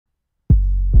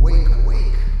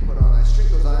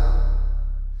Zion.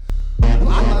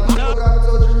 All my people come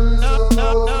to Jerusalem,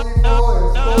 boldly for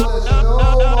henceforth shall no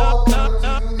more come to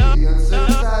thee,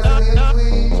 uncircumcised and the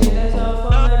unclean.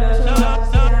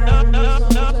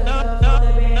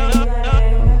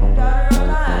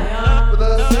 For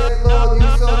thus saith Lord, you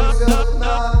sold yourself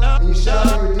not, and you shall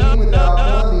be redeemed without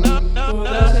money. For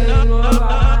thus saith Lord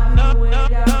God, people went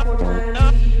down aforetime to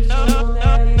Egypt, so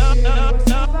that the Assyrian was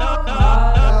without God.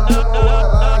 Now therefore what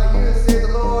have I here, saith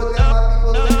the Lord, that my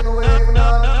people take away from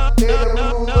none, they that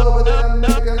rule over them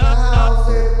make them a house,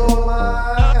 saith the Lord, my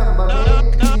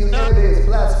name continually every day is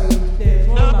blasphemed.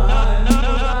 Therefore my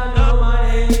people shall know my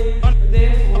name,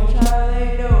 therefore shall they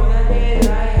know that day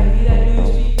that I am he that do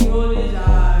speak before his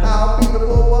eyes. How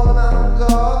beautiful woman mountains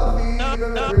are, the feet of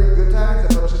them bring good tidings,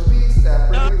 that publisheth peace, that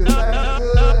bringeth good tidings,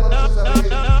 good, that publisheth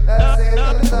salvation, that saith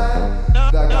unto Zion,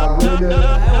 that God reigneth.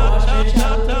 Thy watchmen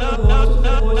shall lift up the voice with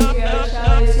the voice together shall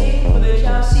they sing, for they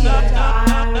shall see eye to eye,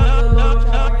 and the Lord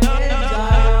shall reign in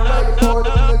Zion. Break forth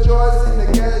and rejoice, sing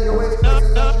together your waste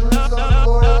places of Jerusalem. The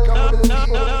Lord hath comforted his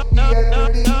people, he hath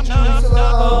redeemed The Jerusalem.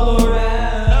 Lord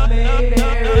hath made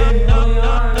barren holy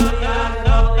honor in the eyes of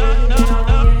all nations, and all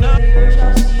the ends of the earth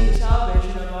shall see the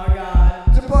salvation of our God.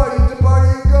 Depart ye,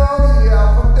 go ye out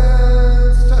from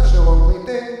thence, touch no unclean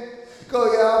thing. Go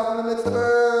ye out from the midst of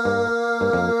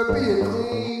earth, be ye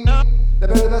clean. The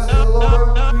better vessel of the Lord.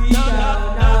 We shall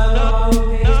not long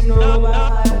with haste, nor by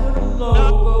flight, but lo,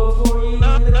 go before you,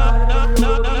 and the God of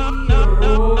Israel will be your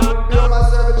Lord. Behold, my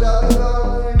servant shall be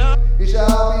lovely, he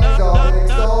shall be exalted,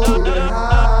 extolled, even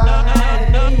high.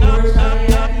 And many words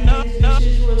shining at thee, his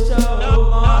visage was so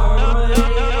marred, that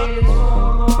he made it so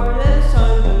more than the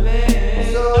sons of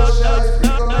men. So shall he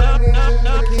sprinkle many nations,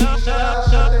 the king shall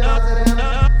shut their mouths at him.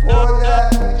 For that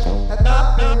which hath not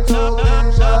been told them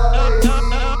shall they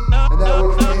see, and that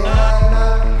which they have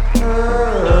not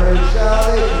heard shall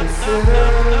they consider.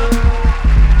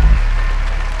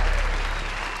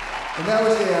 And that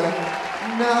which they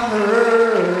have not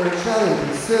heard shall they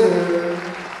consider.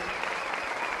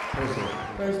 Praise the Lord.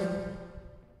 Praise him.